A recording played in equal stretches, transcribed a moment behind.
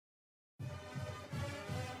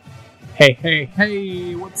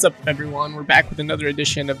Hey, what's up, everyone? We're back with another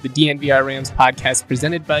edition of the DNVR Rams podcast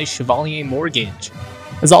presented by Chevalier Mortgage.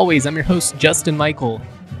 As always, I'm your host, Justin Michael,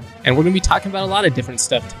 and we're going to be talking about a lot of different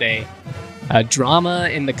stuff today. Drama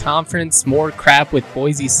in the conference, more crap with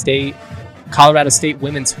Boise State, Colorado State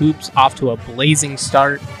women's hoops off to a blazing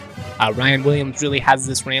start. Ryan Williams really has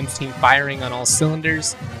this Rams team firing on all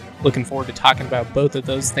cylinders. Looking forward to talking about both of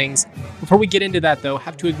those things. Before we get into that, though, I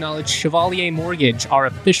have to acknowledge Chevalier Mortgage, our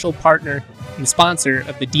official partner and sponsor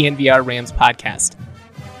of the DNVR Rams podcast.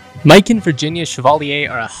 Mike and Virginia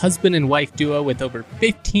Chevalier are a husband and wife duo with over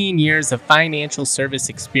 15 years of financial service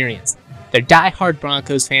experience. They're diehard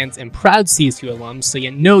Broncos fans and proud CSU alums, so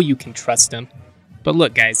you know you can trust them. But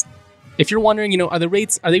look, guys, if you're wondering, are the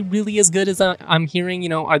rates, are they really as good as I'm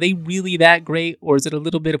hearing? Are they really that great, or is it a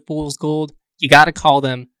little bit of fool's gold? You got to call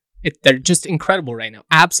them. They're just incredible right now.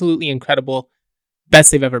 Absolutely incredible.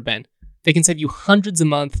 Best they've ever been. They can save you hundreds a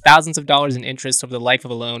month, thousands of dollars in interest over the life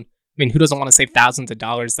of a loan. I mean, who doesn't want to save thousands of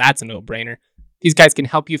dollars? That's a no-brainer. These guys can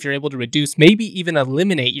help you if you're able to reduce, maybe even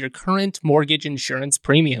eliminate your current mortgage insurance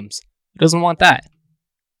premiums. Who doesn't want that?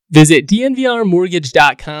 Visit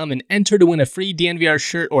dnvrmortgage.com and enter to win a free DNVR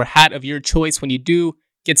shirt or hat of your choice. When you do,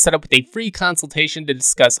 get set up with a free consultation to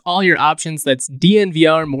discuss all your options. That's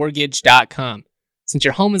dnvrmortgage.com. Since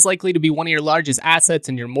your home is likely to be one of your largest assets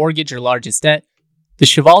and your mortgage your largest debt, the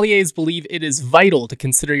Chevaliers believe it is vital to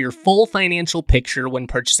consider your full financial picture when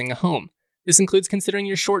purchasing a home. This includes considering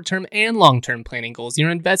your short-term and long-term planning goals, your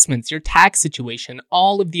investments, your tax situation,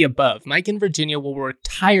 all of the above. Mike and Virginia will work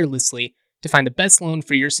tirelessly to find the best loan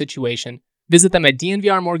for your situation. Visit them at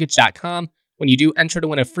dnvrmortgage.com. When you do, enter to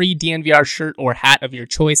win a free DNVR shirt or hat of your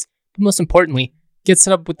choice. But most importantly, get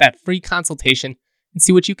set up with that free consultation and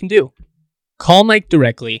see what you can do. Call Mike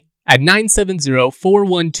directly at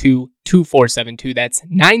 970-412-2472. That's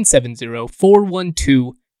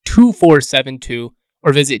 970-412-2472.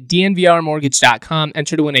 Or visit dnvrmortgage.com.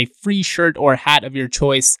 Enter to win a free shirt or hat of your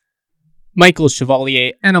choice. Michael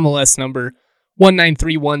Chevalier, NMLS number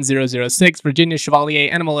 1931006. Virginia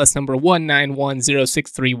Chevalier, NMLS number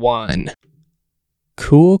 1910631.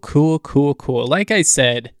 Cool. Like I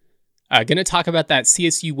said, going to talk about that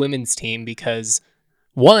CSU women's team because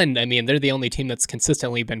one, they're the only team that's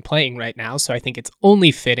consistently been playing right now, so I think it's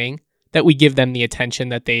only fitting that we give them the attention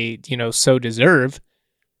that they, so deserve.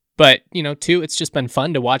 But, two, it's just been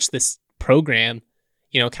fun to watch this program,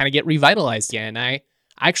 kind of get revitalized again. I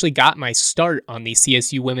actually got my start on the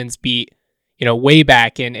CSU women's beat, way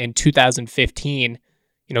back in 2015,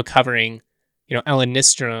 covering, Ellen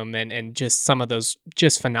Nystrom and just some of those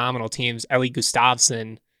just phenomenal teams. Ellie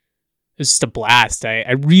Gustafsson. It was just a blast.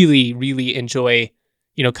 I really, really enjoy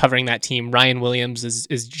covering that team. Ryan Williams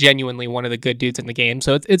is genuinely one of the good dudes in the game.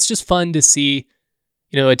 So it's just fun to see,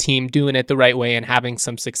 a team doing it the right way and having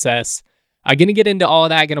some success. I'm going to get into all of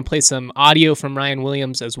that. Going to play some audio from Ryan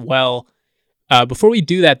Williams as well. Before we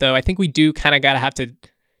do that, though, I think we do kind of got to have to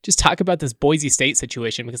just talk about this Boise State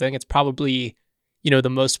situation because I think it's probably, the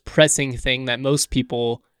most pressing thing that most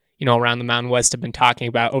people, around the Mountain West have been talking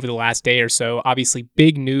about over the last day or so. Obviously,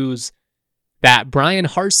 big news that Brian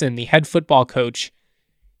Harsin, the head football coach,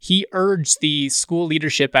 he urged the school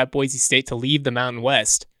leadership at Boise State to leave the Mountain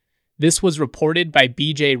West. This was reported by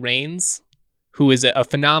BJ Rains, who is a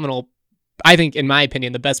phenomenal, I think, in my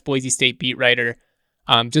opinion, the best Boise State beat writer.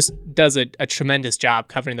 Just does a tremendous job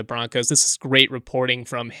covering the Broncos. This is great reporting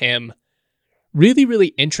from him. Really,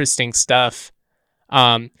 really interesting stuff.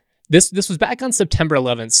 This was back on September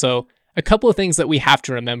 11th, so a couple of things that we have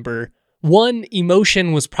to remember. One,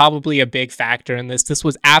 emotion was probably a big factor in this. This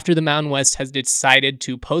was after the Mountain West has decided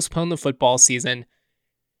to postpone the football season.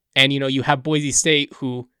 And, you have Boise State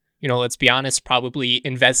who, let's be honest, probably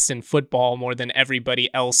invests in football more than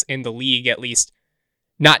everybody else in the league, at least.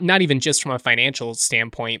 Not even just from a financial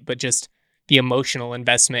standpoint, but just the emotional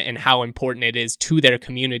investment and how important it is to their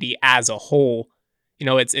community as a whole.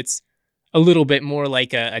 It's a little bit more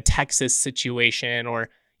like a Texas situation or,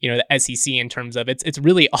 the SEC in terms of it's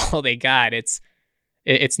really all they got. It's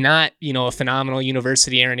not, a phenomenal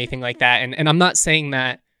university or anything like that. And I'm not saying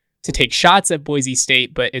that to take shots at Boise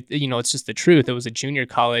State, but it's just the truth. It was a junior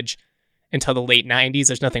college until the late 90s.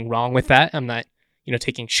 There's nothing wrong with that. I'm not,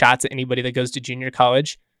 taking shots at anybody that goes to junior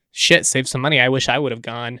college. Shit, save some money. I wish I would have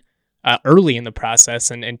gone early in the process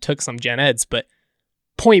and took some gen eds. But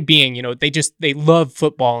point being, they love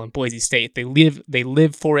football in Boise State. They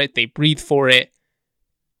live for it. They breathe for it.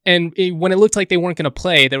 And when it looked like they weren't going to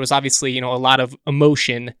play, there was obviously, a lot of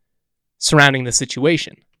emotion surrounding the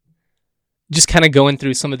situation. Just kind of going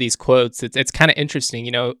through some of these quotes, it's kind of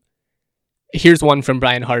interesting. Here's one from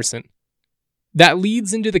Brian Harsin. That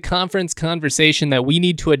leads into the conference conversation that we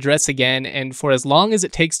need to address again, and for as long as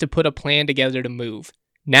it takes to put a plan together to move,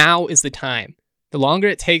 now is the time. The longer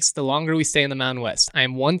it takes, the longer we stay in the Mountain West. I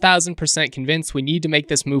am 1,000% convinced we need to make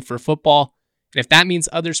this move for football, and if that means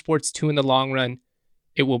other sports too in the long run,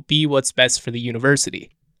 it will be what's best for the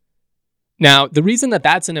university. Now, the reason that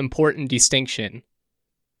that's an important distinction,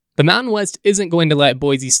 the Mountain West isn't going to let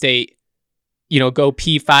Boise State, go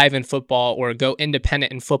P5 in football or go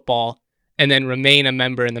independent in football and then remain a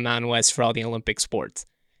member in the Mountain West for all the Olympic sports.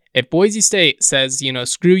 If Boise State says,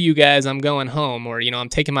 screw you guys, I'm going home, or, I'm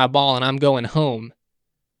taking my ball and I'm going home,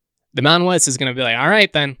 the Mountain West is going to be like, all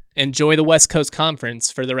right, then enjoy the West Coast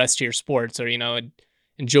Conference for the rest of your sports, or,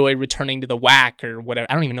 enjoy returning to the WAC or whatever.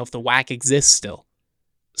 I don't even know if the WAC exists still.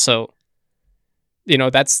 So,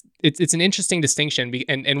 it's an interesting distinction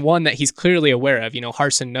and one that he's clearly aware of.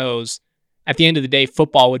 Harsin knows at the end of the day,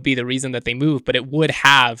 football would be the reason that they move, but it would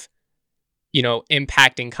have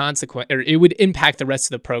impacting consequence, or it would impact the rest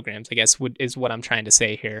of the programs, I guess, is what I'm trying to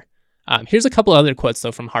say here. Here's a couple other quotes,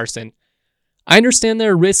 though, from Harsin. I understand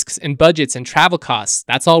there are risks and budgets and travel costs.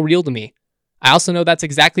 That's all real to me. I also know that's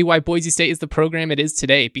exactly why Boise State is the program it is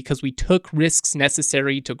today, because we took risks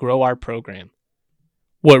necessary to grow our program.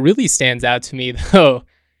 What really stands out to me, though,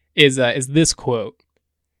 is this quote.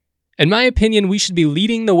 In my opinion, we should be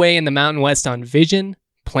leading the way in the Mountain West on vision,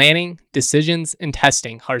 planning, decisions, and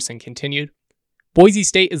testing, Harsin continued. Boise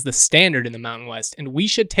State is the standard in the Mountain West, and we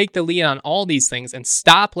should take the lead on all these things and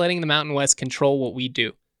stop letting the Mountain West control what we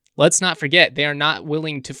do. Let's not forget, they are not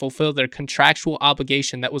willing to fulfill their contractual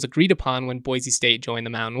obligation that was agreed upon when Boise State joined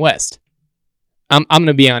the Mountain West. I'm going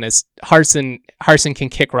to be honest, Harsin can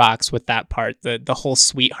kick rocks with that part, the whole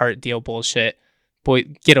sweetheart deal bullshit. Boy,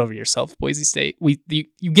 get over yourself, Boise State.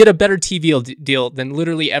 You get a better TV deal than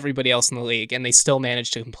literally everybody else in the league, and they still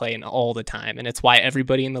manage to complain all the time, and it's why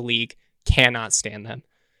everybody in the league cannot stand them.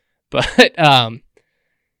 But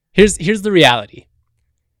here's the reality.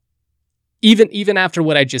 Even after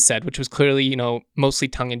what I just said, which was clearly, mostly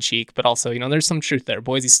tongue-in-cheek, but also, there's some truth there.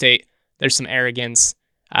 Boise State, there's some arrogance.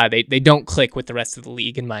 They don't click with the rest of the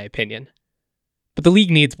league, in my opinion. But the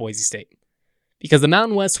league needs Boise State, because the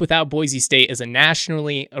Mountain West without Boise State is a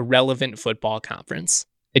nationally irrelevant football conference.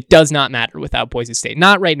 It does not matter without Boise State.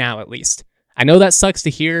 Not right now, at least. I know that sucks to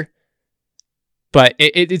hear, but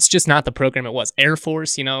it's just not the program it was. Air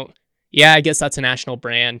Force, yeah, I guess that's a national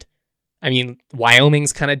brand. I mean,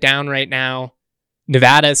 Wyoming's kind of down right now.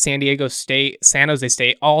 Nevada, San Diego State, San Jose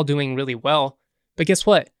State, all doing really well. But guess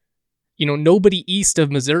what? Nobody east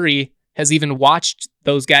of Missouri has even watched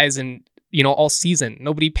those guys in, all season.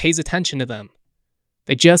 Nobody pays attention to them.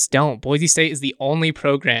 They just don't. Boise State is the only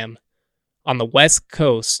program on the West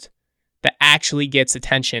Coast that actually gets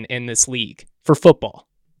attention in this league for football.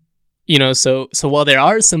 So while there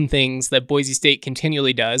are some things that Boise State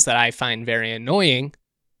continually does that I find very annoying,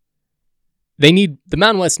 the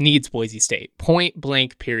Mountain West needs Boise State. Point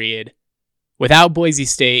blank, period. Without Boise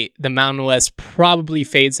State, the Mountain West probably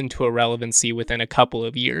fades into irrelevancy within a couple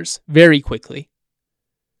of years, very quickly.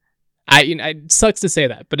 It sucks to say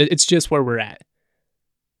that, but it's just where we're at.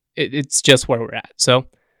 It's just where we're at. So,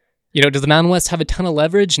 does the Mountain West have a ton of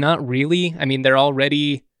leverage? Not really. I mean, they're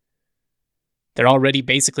already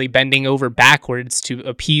basically bending over backwards to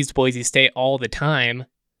appease Boise State all the time.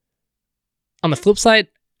 On the flip side,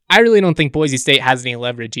 I really don't think Boise State has any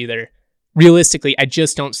leverage either. Realistically, I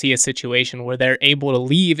just don't see a situation where they're able to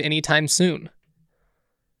leave anytime soon.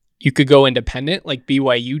 You could go independent like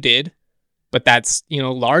BYU did, but that's,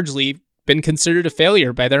 largely been considered a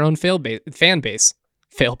failure by their own fan base.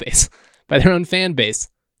 By their own fan base.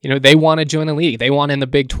 They want to join a league. They want in the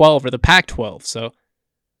Big 12 or the Pac-12. So,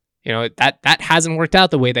 that hasn't worked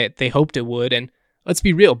out the way that they hoped it would. And let's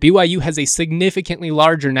be real, BYU has a significantly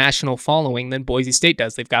larger national following than Boise State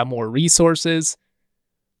does. They've got more resources.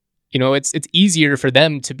 It's easier for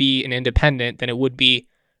them to be an independent than it would be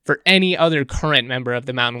for any other current member of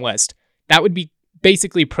the Mountain West. That would be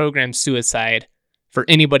basically program suicide for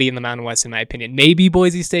anybody in the Mountain West, in my opinion. Maybe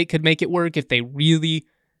Boise State could make it work if they really,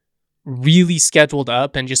 really scheduled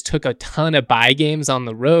up and just took a ton of bye games on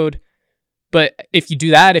the road. But if you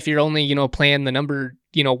do that, if you're only, playing the number,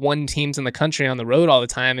 one teams in the country on the road all the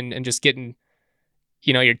time and just getting,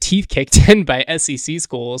 your teeth kicked in by SEC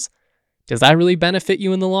schools, does that really benefit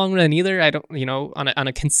you in the long run either? I don't, on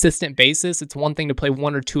a consistent basis, it's one thing to play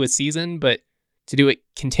one or two a season, but to do it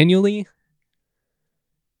continually,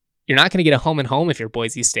 you're not going to get a home and home if you're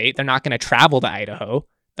Boise State. They're not going to travel to Idaho.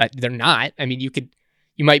 They're not. I mean, you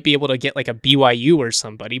might be able to get like a BYU or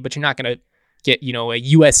somebody, but you're not going to get, a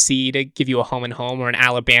USC to give you a home and home, or an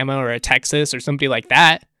Alabama or a Texas or somebody like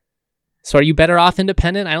that. So are you better off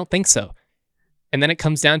independent? I don't think so. And then it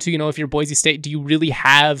comes down to, if you're Boise State, do you really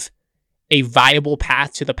have a viable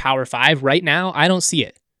path to the Power 5? Right now, I don't see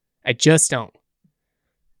it. I just don't.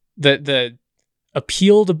 The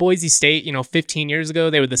appeal to Boise State, 15 years ago,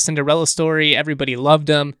 they were the Cinderella story. Everybody loved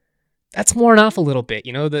them. That's worn off a little bit.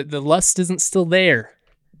 The lust isn't still there.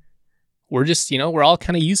 We're just, we're all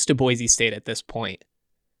kind of used to Boise State at this point.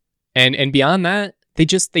 And beyond that, they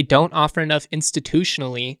don't offer enough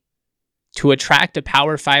institutionally to attract a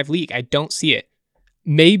Power 5 league. I don't see it.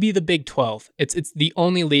 Maybe the Big 12. It's the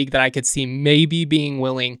only league that I could see maybe being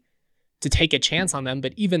willing to take a chance on them.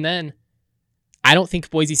 But even then, I don't think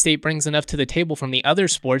Boise State brings enough to the table from the other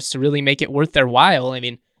sports to really make it worth their while. I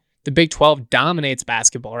mean, the Big 12 dominates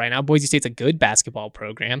basketball right now. Boise State's a good basketball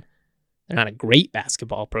program. They're not a great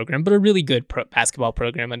basketball program, but a really good basketball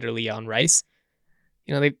program under Leon Rice.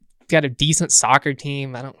 They've got a decent soccer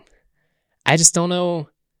team. I just don't know.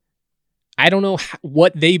 I don't know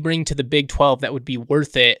what they bring to the Big 12 that would be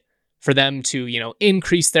worth it for them to,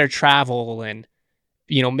 increase their travel and,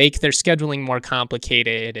 make their scheduling more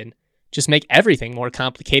complicated and just make everything more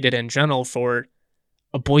complicated in general for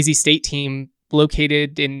a Boise State team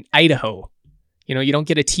located in Idaho. You don't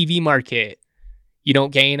get a TV market. You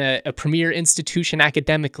don't gain a premier institution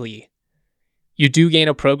academically. You do gain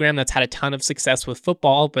a program that's had a ton of success with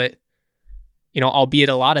football, but, albeit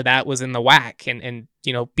a lot of that was in the WAC and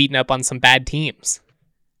beating up on some bad teams.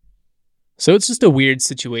 So it's just a weird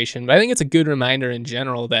situation, but I think it's a good reminder in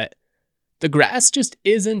general that the grass just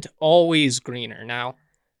isn't always greener. Now,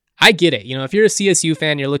 I get it. If you're a CSU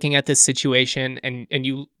fan, you're looking at this situation and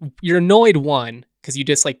you're annoyed, one, because you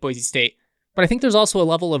dislike Boise State. But I think there's also a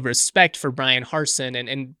level of respect for Brian Harsin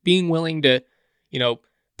and being willing to,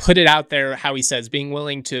 put it out there how he says, being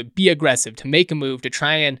willing to be aggressive, to make a move, to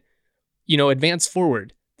try and, advance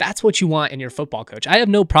forward. That's what you want in your football coach. I have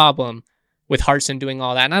no problem with Harsin doing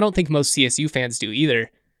all that, and I don't think most CSU fans do either.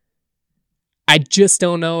 I just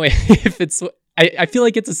don't know if it's... I feel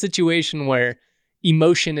like it's a situation where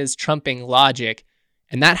emotion is trumping logic,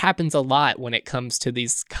 and that happens a lot when it comes to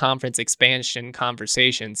these conference expansion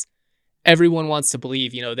conversations. Everyone wants to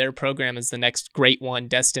believe, their program is the next great one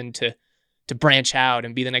destined to branch out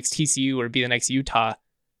and be the next TCU or be the next Utah.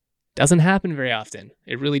 Doesn't happen very often.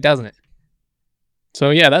 It really doesn't. So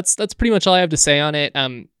yeah, that's pretty much all I have to say on it.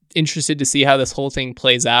 I'm interested to see how this whole thing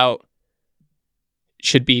plays out.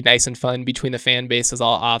 Should be nice and fun between the fan bases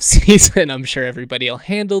all off season. I'm sure everybody will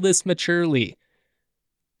handle this maturely.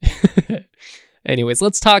 Anyways,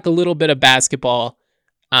 let's talk a little bit of basketball.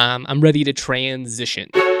 I'm ready to transition.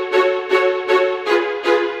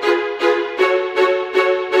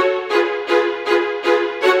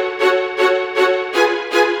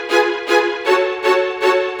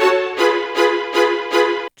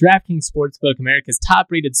 DraftKings Sportsbook, America's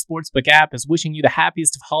top-rated sportsbook app, is wishing you the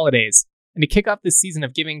happiest of holidays. And to kick off this season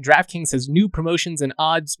of giving, DraftKings has new promotions and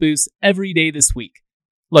odds boosts every day this week.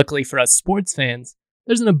 Luckily for us sports fans,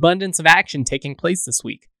 there's an abundance of action taking place this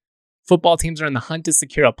week. Football teams are in the hunt to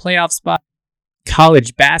secure a playoff spot.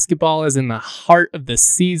 College basketball is in the heart of the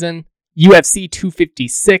season. UFC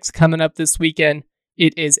 256 coming up this weekend.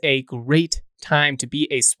 It is a great time to be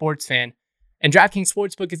a sports fan. And DraftKings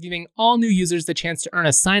Sportsbook is giving all new users the chance to earn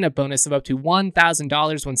a sign-up bonus of up to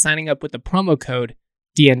 $1,000 when signing up with the promo code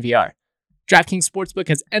DNVR. DraftKings Sportsbook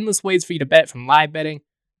has endless ways for you to bet, from live betting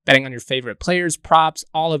on your favorite players, props,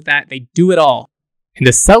 all of that. They do it all. And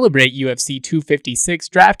to celebrate UFC 256,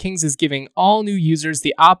 DraftKings is giving all new users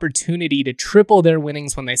the opportunity to triple their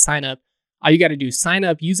winnings when they sign up. All you got to do is sign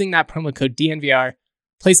up using that promo code DNVR,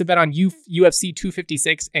 place a bet on UFC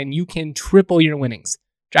 256, and you can triple your winnings.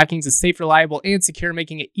 DraftKings is safe, reliable, and secure,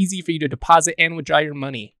 making it easy for you to deposit and withdraw your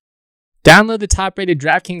money. Download the top-rated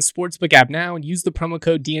DraftKings Sportsbook app now and use the promo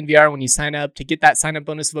code DNVR when you sign up to get that sign-up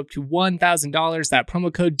bonus of up to $1,000. That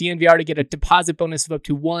promo code DNVR to get a deposit bonus of up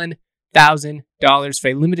to $1,000 for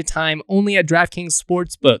a limited time only at DraftKings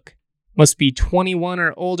Sportsbook. Must be 21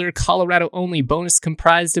 or older, Colorado only. Bonus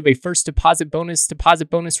comprised of a first deposit bonus. Deposit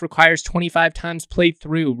bonus requires 25 times played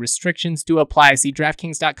through. Restrictions do apply. See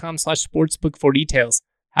DraftKings.com/sportsbook for details.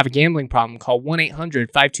 Have a gambling problem? Call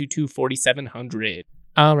 1-800-522-4700.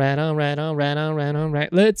 All right.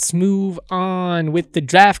 Let's move on with the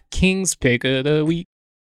DraftKings pick of the week.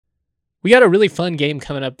 We got a really fun game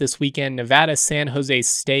coming up this weekend. Nevada, San Jose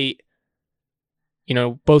State.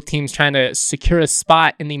 Both teams trying to secure a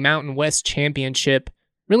spot in the Mountain West Championship.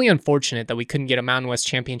 Really unfortunate that we couldn't get a Mountain West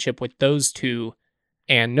Championship with those two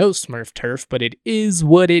and no Smurf turf, but it is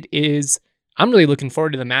what it is. I'm really looking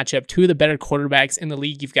forward to the matchup. Two of the better quarterbacks in the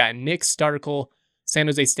league. You've got Nick Starkel, San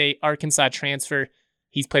Jose State, Arkansas transfer.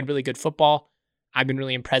 He's played really good football. I've been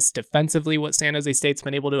really impressed defensively what San Jose State's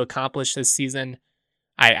been able to accomplish this season.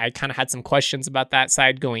 I kind of had some questions about that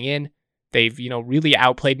side going in. They've, really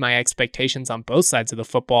outplayed my expectations on both sides of the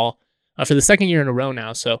football for the second year in a row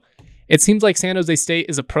now. So it seems like San Jose State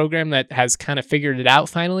is a program that has kind of figured it out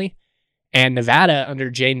finally. And Nevada under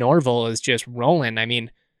Jay Norville is just rolling. I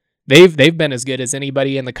mean, they've been as good as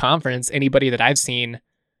anybody in the conference, anybody that I've seen,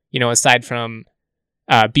 aside from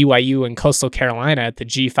BYU and Coastal Carolina at the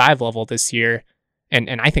G5 level this year.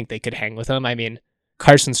 And I think they could hang with them. I mean,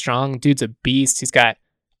 Carson Strong, dude's a beast. He's got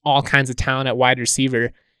all kinds of talent at wide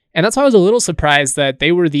receiver. And that's why I was a little surprised that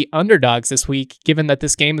they were the underdogs this week, given that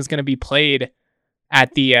this game is going to be played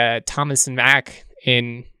at the Thomas and Mack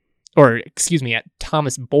at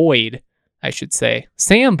Thomas Boyd, I should say.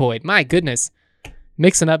 Sam Boyd, my goodness.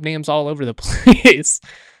 Mixing up names all over the place.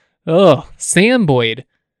 Oh, Sam Boyd,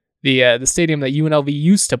 the stadium that UNLV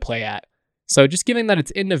used to play at. So just given that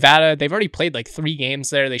it's in Nevada, they've already played like 3 games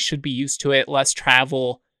there. They should be used to it, less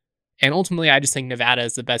travel. And ultimately, I just think Nevada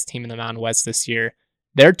is the best team in the Mountain West this year.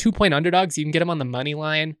 They're 2-point underdogs. You can get them on the money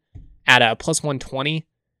line at a plus 120.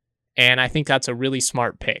 And I think that's a really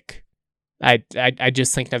smart pick. I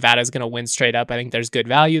just think Nevada is going to win straight up. I think there's good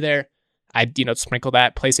value there. I'd, sprinkle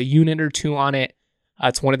that, place a unit or 2 on it.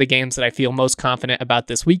 It's one of the games that I feel most confident about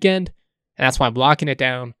this weekend. And that's why I'm locking it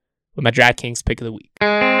down with my DraftKings pick of the week.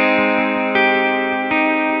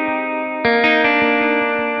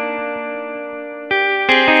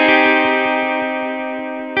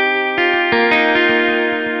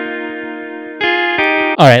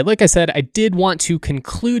 All right, like I said, I did want to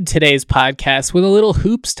conclude today's podcast with a little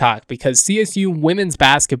hoops talk because CSU women's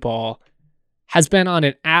basketball has been on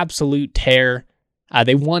an absolute tear.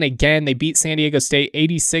 They won again. They beat San Diego State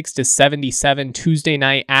 86-77 Tuesday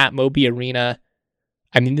night at Moby Arena.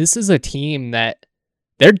 I mean, this is a team that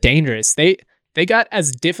they're dangerous. They got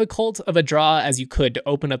as difficult of a draw as you could to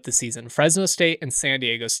open up the season. Fresno State and San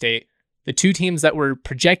Diego State, the 2 teams that were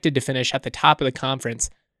projected to finish at the top of the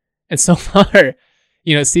conference. And so far,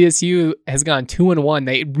 CSU has gone 2-1.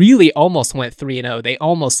 They really almost went 3-0. They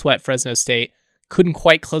almost swept Fresno State. Couldn't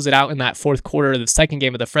quite close it out in that fourth quarter of the second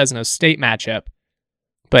game of the Fresno State matchup.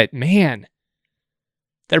 But man,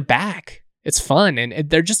 they're back. It's fun. And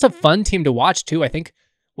they're just a fun team to watch too. I think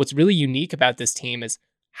what's really unique about this team is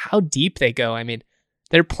how deep they go. I mean,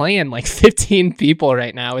 they're playing like 15 people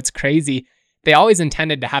right now. It's crazy. They always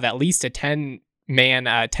intended to have at least a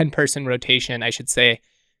 10-person rotation, I should say.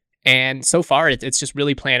 And so far, it's just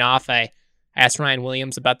really playing off. I asked Ryan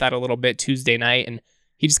Williams about that a little bit Tuesday night, and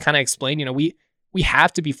he just kind of explained, we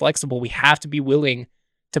have to be flexible. We have to be willing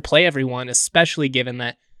to play everyone, especially given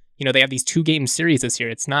that, they have these 2-game series this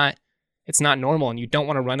year. It's not normal, and you don't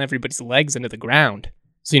want to run everybody's legs into the ground.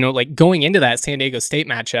 So, going into that San Diego State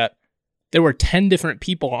matchup, there were 10 different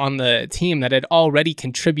people on the team that had already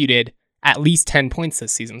contributed at least 10 points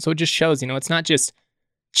this season. So it just shows, it's not just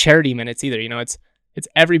charity minutes either. It's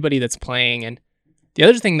everybody that's playing. And the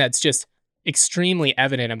other thing that's just extremely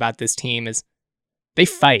evident about this team is they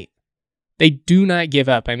fight. They do not give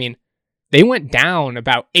up. I mean, they went down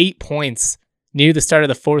about 8 points near the start of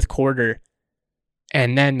the fourth quarter.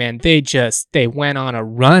 And then, man, they went on a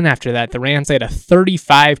run after that. The Rams had a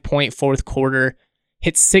 35-point fourth quarter,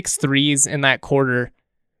 hit 6 threes in that quarter.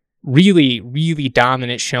 Really, really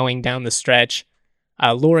dominant showing down the stretch.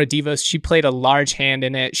 Laura Divas, she played a large hand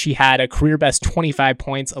in it. She had a career best 25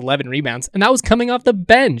 points, 11 rebounds, and that was coming off the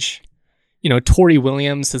bench. Tori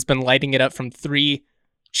Williams has been lighting it up from 3.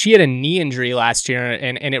 She had a knee injury last year,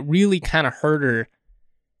 and it really kind of hurt her.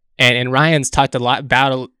 And Ryan has talked a lot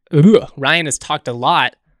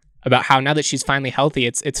about how now that she's finally healthy,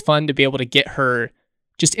 it's fun to be able to get her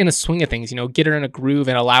just in a swing of things, get her in a groove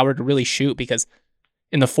and allow her to really shoot, because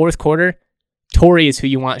in the fourth quarter, Tori is who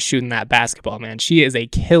you want shooting that basketball, man. She is a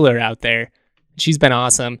killer out there. She's been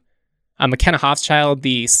awesome. McKenna Hoffschild,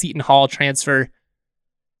 the Seton Hall transfer,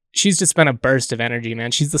 she's just been a burst of energy,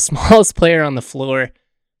 man. She's the smallest player on the floor,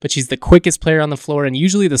 but she's the quickest player on the floor and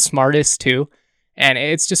usually the smartest too. And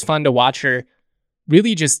it's just fun to watch her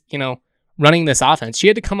really just, running this offense. She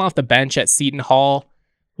had to come off the bench at Seton Hall,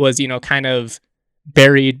 was, kind of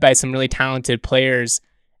buried by some really talented players.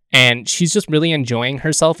 And she's just really enjoying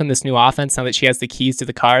herself in this new offense now that she has the keys to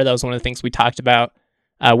the car. That was one of the things we talked about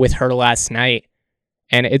with her last night.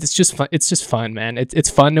 And it's just fun. It's just fun, man. It's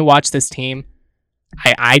fun to watch this team.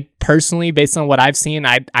 I personally, based on what I've seen,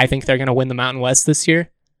 I think they're going to win the Mountain West this year.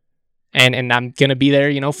 And I'm going to be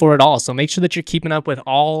there, for it all. So make sure that you're keeping up with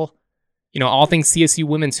all things CSU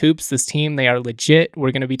women's hoops. This team, they are legit.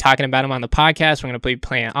 We're going to be talking about them on the podcast. We're going to be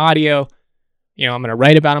playing audio. I'm going to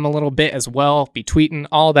write about them a little bit as well, be tweeting,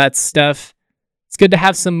 all that stuff. it's good to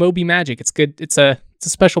have some Moby magic. It's good. It's a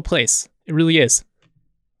special place. It really is.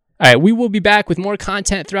 All right, we will be back with more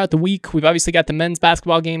content throughout the week. We've obviously got the men's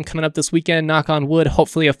basketball game coming up this weekend, knock on wood,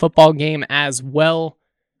 hopefully a football game as well.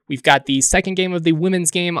 We've got the second game of the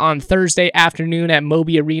women's game on Thursday afternoon at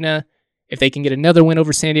Moby Arena. If they can get another win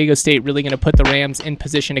over San Diego State, really going to put the Rams in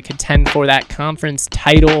position to contend for that conference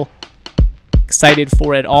title. Excited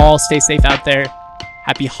for it all. Stay safe out there.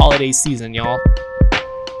 Happy holiday season, y'all.